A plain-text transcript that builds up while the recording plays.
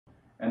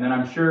And then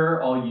I'm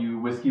sure all you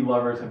whiskey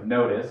lovers have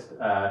noticed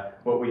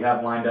what we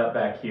have lined up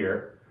back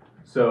here.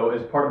 So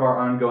as part of our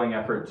ongoing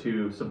effort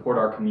to support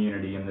our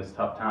community in this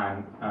tough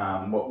time,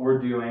 what we're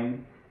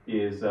doing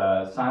is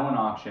a silent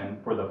auction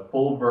for the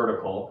full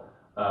vertical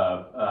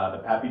of the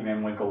Pappy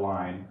Van Winkle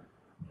line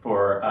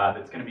for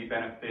that's going to be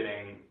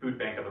benefiting Food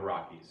Bank of the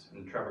Rockies.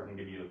 And Trevor can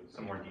give you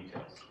some more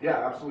details.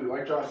 Yeah, absolutely.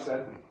 Like Josh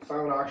said,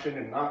 silent auction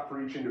and not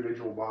for each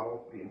individual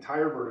bottle, the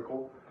entire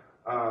vertical.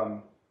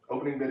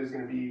 Opening bid is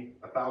going to be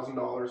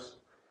 $1,000.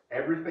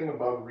 Everything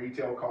above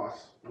retail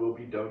costs will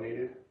be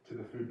donated to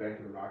the Food Bank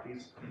of the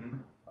Rockies.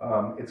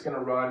 It's going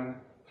to run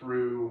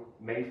through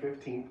May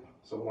 15th,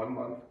 so 1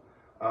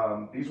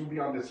 month. These will be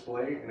on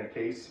display in a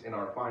case in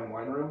our fine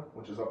wine room,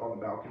 which is up on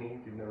the balcony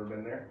if you've never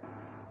been there.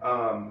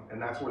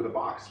 And that's where the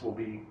box will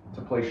be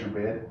to place your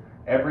bid.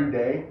 Every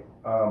day,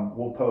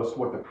 we'll post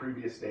what the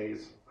previous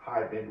day's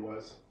high bid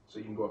was, so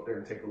you can go up there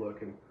and take a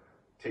look and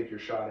take your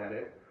shot at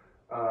it.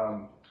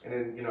 And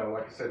then, you know,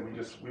 like I said,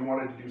 we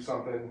wanted to do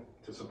something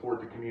to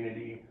support the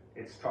community.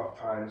 It's tough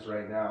times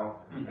right now,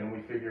 and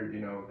we figured,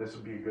 you know, this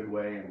would be a good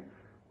way, and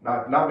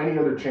not many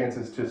other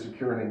chances to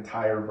secure an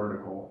entire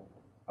vertical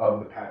of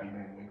the Pappy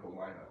Van Winkle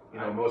lineup. You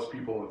know, most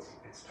people,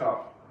 it's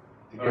tough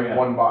to get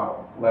one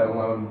bottle, let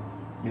alone,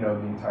 you know,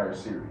 the entire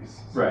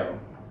series. So, right.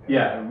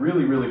 Yeah,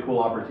 really, really cool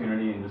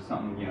opportunity, and just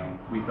something, you know,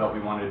 we felt we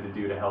wanted to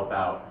do to help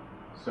out.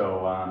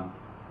 So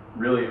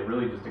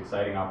really just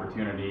exciting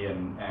opportunity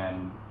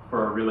and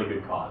for a really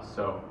good cause.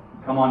 So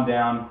come on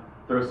down,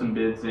 throw some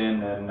bids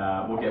in, and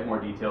we'll get more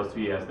details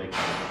to you as they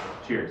come.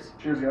 Cheers.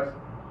 Cheers, guys.